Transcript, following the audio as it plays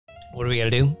What are we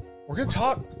gonna do? We're gonna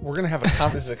talk. We're gonna have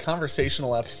this is a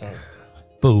conversational episode.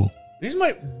 Boo. These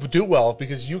might do well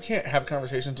because you can't have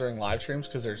conversations during live streams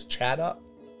because there's chat up,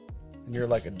 and you're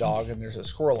like a dog and there's a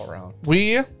squirrel around.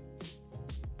 We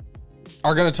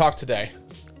are gonna talk today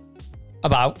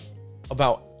About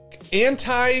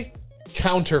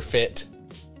anti-counterfeit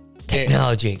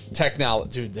technology.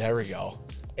 Dude, there we go.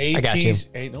 I got you. ACT.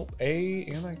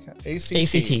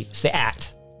 It's the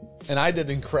act. And I did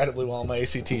incredibly well on my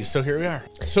ACTs, so here we are.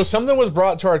 So something was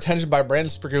brought to our attention by Brandon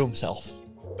Sprague himself,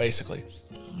 basically.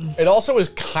 It also is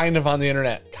kind of on the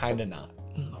internet, kind of not.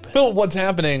 But what's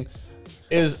happening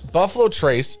is Buffalo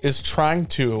Trace is trying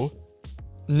to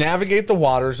navigate the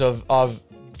waters of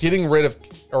getting rid of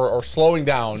or slowing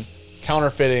down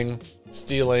counterfeiting,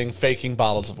 stealing, faking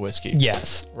bottles of whiskey.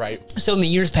 Yes. Right. So in the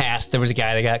years past, there was a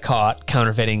guy that got caught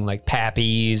counterfeiting like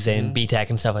Pappy's and BTAC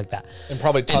and stuff like that. And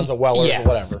probably tons of Wellers or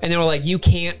whatever. And they were like, you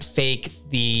can't fake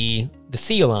the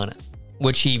seal on it,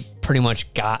 which he pretty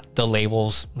much got the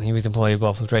labels when he was employee of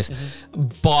Buffalo Trace,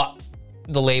 bought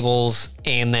the labels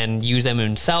and then used them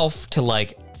himself to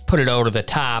like put it over the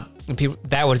top. And people,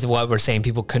 that was what we're saying.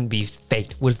 People couldn't be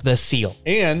faked, was the seal.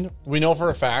 And we know for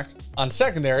a fact on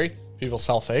secondary, people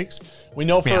sell fakes. We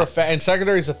know for a fact, and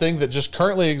secondary is a thing that just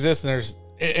currently exists. And there's,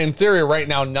 in theory, right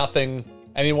now, nothing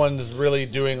anyone's really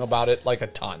doing about it like a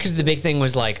ton. Because the big thing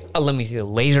was like, oh, let me see the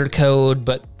laser code.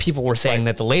 But people were saying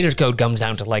that the laser code comes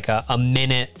down to like a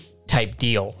minute type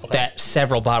deal. Okay. That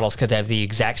several bottles could have the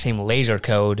exact same laser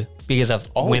code because of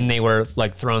when they were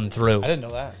like thrown through. I didn't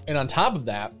know that. And on top of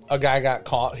that, a guy got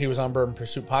caught. He was on Bourbon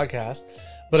Pursuit podcast,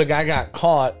 but a guy got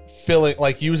caught filling,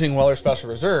 like using Weller Special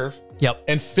Reserve. Yep.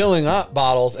 And filling up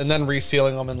bottles and then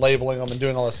resealing them and labeling them and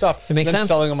doing all this stuff. It makes and then sense.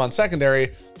 Selling them on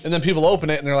secondary. And then people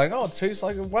open it and they're like, oh, it tastes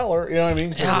like a Weller. You know what I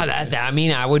mean? I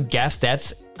mean, I would guess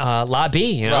that's Lot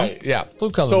B, you know? Right, yeah.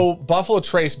 Blue color. So Buffalo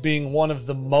Trace being one of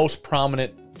the most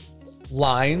prominent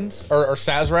lines, or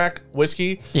Sazerac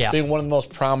whiskey being one of the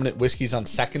most prominent whiskeys on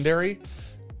secondary,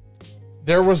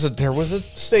 there was a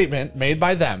statement made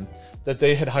by them that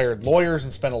they had hired lawyers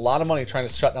and spent a lot of money trying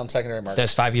to shut down secondary markets.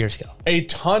 That's 5 years ago. A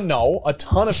ton of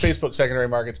Facebook secondary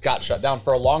markets got shut down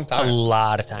for a long time. A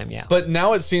lot of time, yeah. But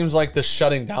now it seems like the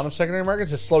shutting down of secondary markets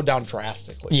has slowed down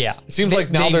drastically. Yeah. It seems like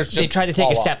now there's just they tried to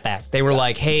take a step back. They were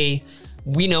like, hey,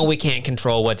 we know we can't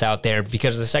control what's out there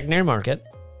because of the secondary market.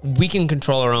 We can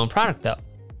control our own product, though.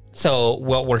 So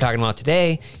what we're talking about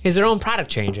today is their own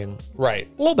product changing. Right.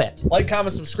 A little bit. Like,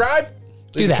 comment, subscribe.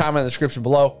 Leave a comment in the description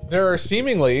below. There are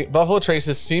Buffalo Trace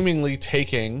is seemingly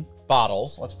taking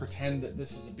bottles. Let's pretend that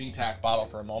this is a BTAC bottle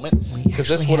for a moment. Because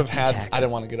this would have had, I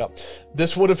didn't want to get up.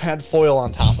 This would have had foil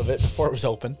on top of it before it was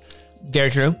open. Very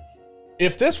true.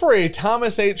 If this were a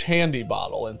Thomas H. Handy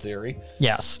bottle, in theory.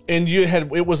 Yes. And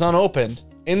it was unopened,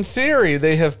 in theory,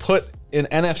 they have put an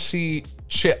NFC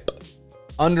chip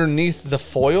underneath the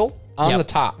foil on the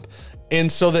top. And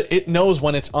so that it knows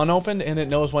when it's unopened and it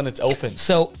knows when it's open.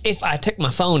 So if I took my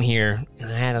phone here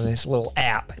and I had this little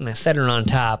app and I set it on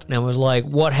top and I was like,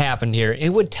 what happened here? It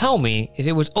would tell me if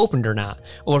it was opened or not,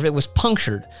 or if it was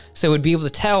punctured. So it would be able to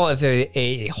tell if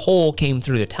a hole came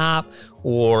through the top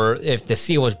or if the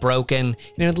seal was broken.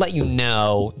 And it would let you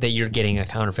know that you're getting a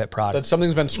counterfeit product. That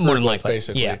something's been screwed with,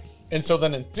 basically. Yeah. And so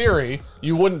then in theory,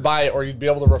 you wouldn't buy it or you'd be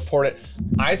able to report it.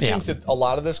 I think that a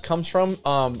lot of this comes from,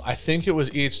 I think it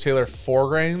was E.H. Taylor 4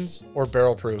 grains or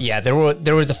barrel proofs. Yeah, there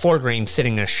was a 4 grain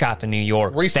sitting in a shop in New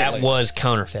York. Recently. That was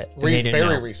counterfeit.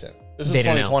 Very recent. This is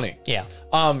 2020. Yeah.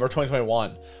 Or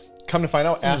 2021. Come to find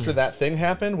out, after that thing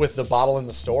happened with the bottle in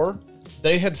the store,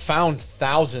 they had found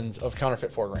thousands of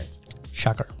counterfeit 4 grains.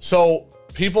 Shocker. So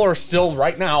people are still,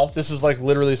 right now, this is like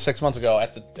literally 6 months ago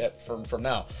from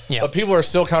now. Yeah. But people are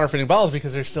still counterfeiting bottles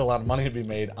because there's still a lot of money to be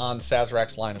made on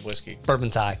Sazerac's line of whiskey.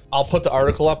 Bourbon's high. I'll put the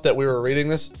article up that we were reading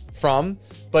this from,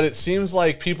 but it seems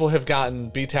like people have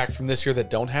gotten BTAC from this year that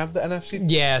don't have the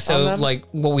NFC. Yeah, so like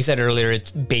what we said earlier,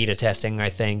 it's beta testing, I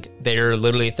think. They're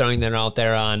literally throwing them out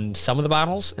there on some of the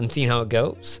bottles and seeing how it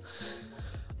goes.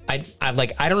 I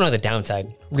don't know the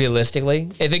downside, realistically.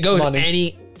 If it goes well,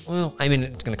 I mean,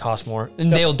 it's going to cost more.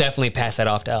 And they'll definitely pass that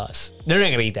off to us. They're not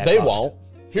going to eat that. They won't.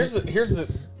 Here's the.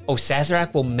 Oh,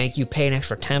 Sazerac will make you pay an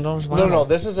extra $10? No.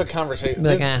 This is a conversation.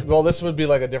 Well, this would be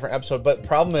like a different episode. But the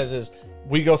problem is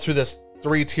we go through this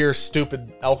 3-tier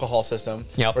stupid alcohol system.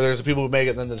 Where there's the people who make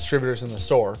it and then the distributors in the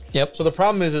store. So the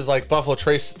problem is like Buffalo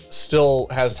Trace still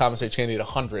has Thomas H. Handy at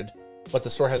 100, but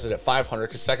the store has it at 500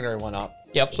 because secondary went up.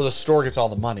 So the store gets all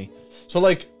the money. So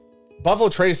like Buffalo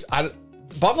Trace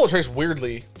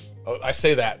weirdly, I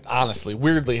say that honestly,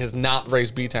 weirdly has not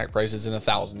raised BTAC prices in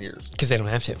 1,000 years. Because they don't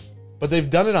have to. But they've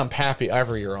done it on Pappy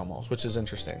every year almost, which is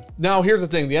interesting. Now, here's the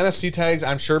thing. The NFC tags,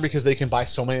 I'm sure because they can buy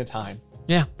so many at a time.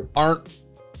 Yeah.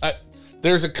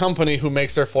 There's a company who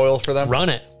makes their foil for them. Run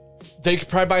it. They could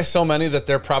probably buy so many that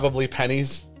they're probably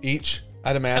pennies each,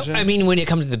 I'd imagine. I mean, when it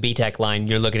comes to the BTEC line,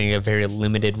 you're looking at a very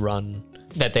limited run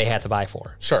that they have to buy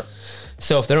for. Sure.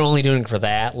 So if they're only doing it for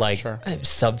that, like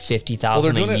sub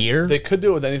 50,000 a year. They could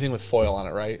do it with anything with foil on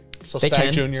it, right? So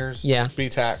Stagg Juniors, yeah,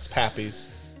 BTACs, Pappies.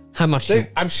 How much?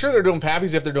 I'm sure they're doing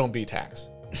Pappies if they're doing BTACs.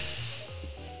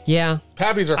 Yeah.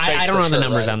 Pappies are fake. I don't know the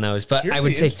numbers on those, but I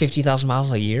would say 50,000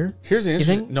 bottles a year. Here's the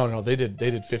interesting. No, they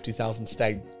did 50,000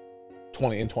 Stagg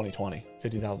 2020.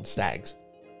 50,000 Staggs.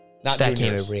 Not that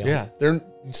juniors. Can't be real. Yeah, their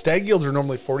Stagg yields are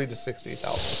normally 40 to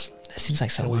 60,000. That seems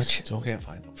like so much. We still can't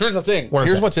find them. Here's the thing.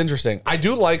 Here's what's interesting. I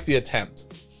do like the attempt.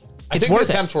 I think the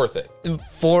attempt's worth it.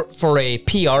 For a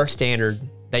PR standard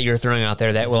that you're throwing out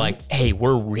there that we're like, hey,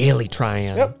 we're really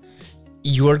trying. Yep.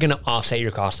 You're going to offset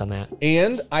your cost on that.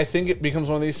 And I think it becomes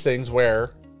one of these things where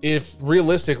if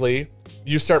realistically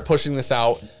you start pushing this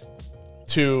out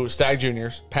to Stagg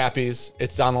Juniors, Pappies,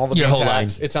 it's on all the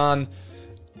BTACs. It's on...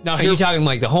 Now, are you talking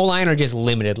like the whole line or just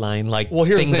limited line? Like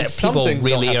things that people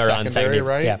really are on secondary,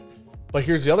 right? Yeah. But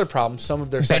here's the other problem. Some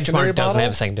of their secondary bottles doesn't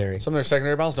have secondary. Some of their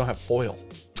secondary bottles don't have foil.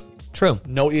 True.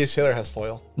 No E.H. Taylor has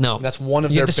foil. No. And that's one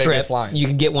of their biggest lines. You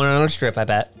can get one on a strip, I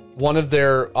bet. One of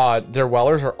their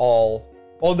Wellers are all...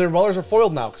 Oh, their Wellers are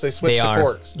foiled now because they switched to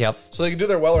corks. Yep. So they can do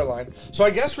their Weller line. So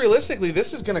I guess realistically,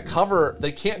 this is going to cover...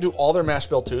 They can't do all their mash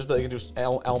bill 2s, but they can do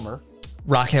Elmer.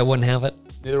 Rockhead wouldn't have it.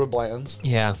 Neither would Blantons.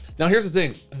 Yeah. Now, here's the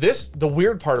thing. The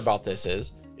weird part about this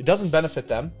is it doesn't benefit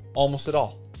them almost at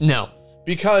all. No.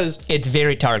 Because... It's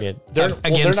very targeted. They're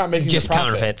not making just the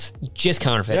profit. counterfeits. Just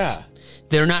counterfeits. Yeah.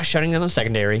 They're not shutting down the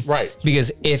secondary. Right.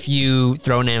 Because if you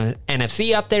throw an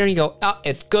NFC up there and you go, oh,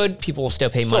 it's good, people will still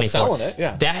pay money for it. Selling it,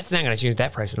 yeah. That's not going to change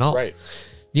that price at all. Right.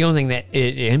 The only thing that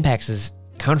it impacts is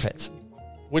counterfeits.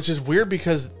 Which is weird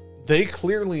because they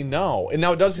clearly know. And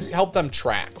now it does help them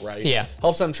track, right? Yeah.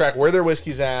 Helps them track where their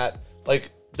whiskey's at.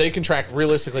 Like, they can track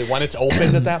realistically when it's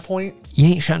opened at that point. You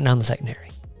ain't shutting down the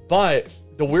secondary. But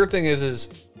the weird thing is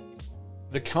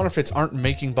the counterfeits aren't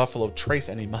making Buffalo Trace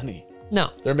any money. No.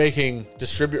 They're making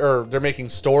they're making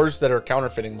stores that are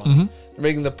counterfeiting money. Mm-hmm. They're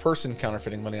making the person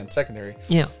counterfeiting money on secondary.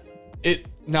 Yeah.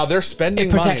 Now they're spending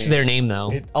money. It protects their name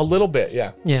though. A little bit,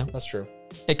 yeah. Yeah. That's true.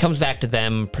 It comes back to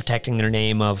them protecting their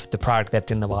name of the product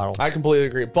that's in the bottle. I completely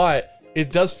agree. But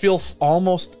it does feel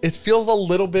it feels a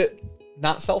little bit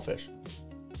not selfish.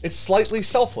 It's slightly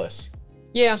selfless.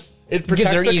 Yeah. It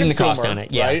protects they're the eating consumer, the cost on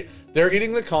it. Yeah. Right? They're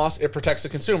eating the cost. It protects the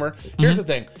consumer. Here's the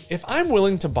thing. If I'm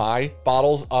willing to buy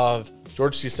bottles of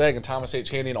George C. Stagg and Thomas H.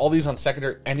 Handy and all these on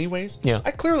secondary anyways,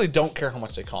 I clearly don't care how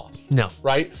much they cost. No.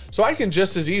 Right? So I can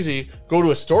just as easy go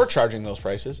to a store charging those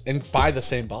prices and buy the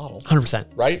same bottle. 100%.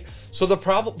 Right?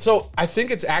 So I think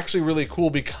it's actually really cool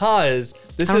because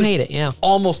this I don't hate it, yeah.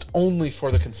 almost only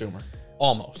for the consumer.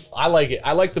 Almost. I like it.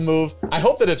 I like the move. I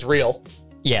hope that it's real.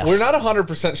 Yes. We're not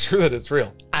 100% sure that it's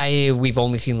real. We've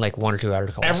only seen like 1 or 2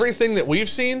 articles. Everything that we've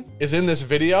seen is in this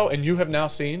video and you have now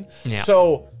seen. Yeah.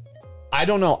 So I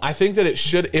don't know. I think that it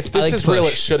should, if this is real,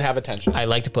 it should have attention. I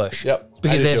like to push. Yep.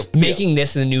 Because if making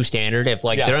this the new standard, if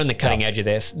like they're on the cutting edge of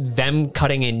this, them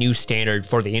cutting a new standard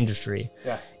for the industry.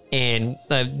 Yeah. And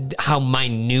how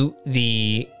minute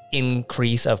the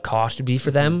increase of cost would be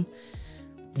for them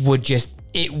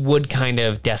it would kind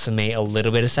of decimate a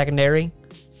little bit of secondary.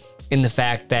 In the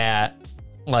fact that,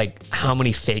 like, how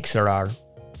many fakes there are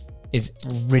is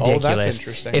ridiculous. Oh, that's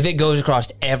interesting. If it goes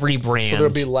across every brand. So there'll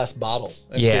be less bottles.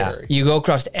 In theory. You go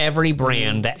across every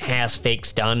brand that has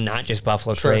fakes done, not just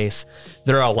Buffalo Trace.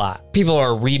 There are a lot. People are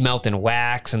remelting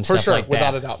wax and stuff like that.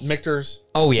 Without a doubt. Michter's.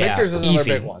 Oh, yeah. Michter's is another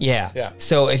big one. Yeah.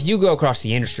 So if you go across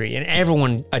the industry and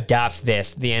everyone adopts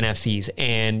this, the NFCs,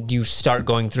 and you start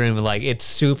going through and like, it's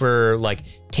super like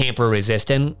tamper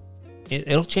resistant,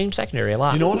 it'll change secondary a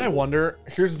lot. You know what I wonder?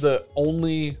 Here's the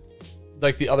only,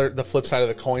 like the flip side of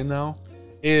the coin though,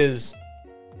 is,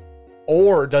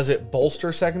 or does it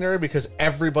bolster secondary because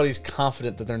everybody's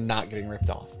confident that they're not getting ripped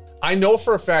off? I know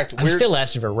for a fact. I'm still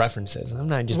asking for references. I'm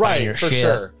not just buying your shit.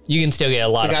 Sure. You can still get a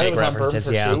lot of fake references.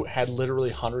 The guy that was on Bourbon Pursuit had literally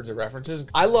hundreds of references.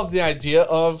 I love the idea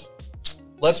of,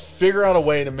 let's figure out a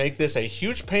way to make this a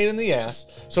huge pain in the ass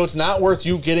so it's not worth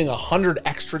you getting $100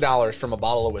 extra from a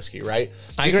bottle of whiskey, right?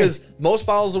 Because most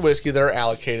bottles of whiskey that are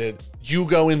allocated, you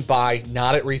go and buy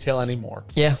not at retail anymore.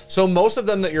 Yeah. So most of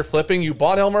them that you're flipping, you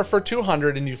bought Elmer for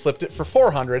 $200 and you flipped it for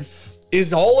 $400.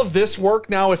 Is all of this work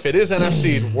now, if it is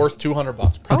NFC'd, worth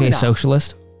 $200? Probably not.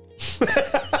 Socialist.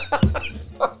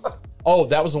 Oh,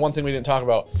 that was the one thing we didn't talk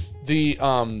about. The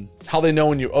how they know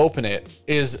when you open it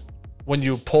is when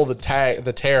you pull the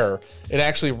tear, it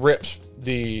actually rips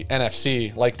the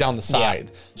NFC like down the side.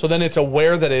 Yeah. So then it's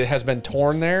aware that it has been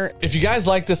torn there. If you guys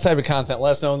like this type of content,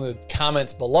 let us know in the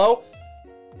comments below.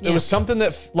 Yeah. It was something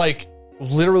that like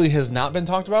literally has not been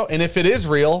talked about. And if it is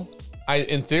real,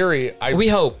 in theory, we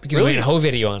hope, because we made a whole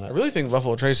video on it. I really think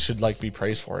Buffalo Trace should like be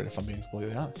praised for it, if I'm being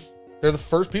completely honest. They're the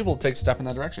first people to take a step in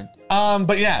that direction.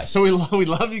 But yeah, so we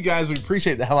love you guys. We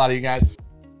appreciate the hell out of you guys.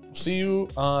 See you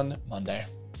on Monday.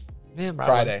 Man,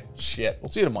 Friday. Shit. We'll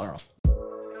see you tomorrow.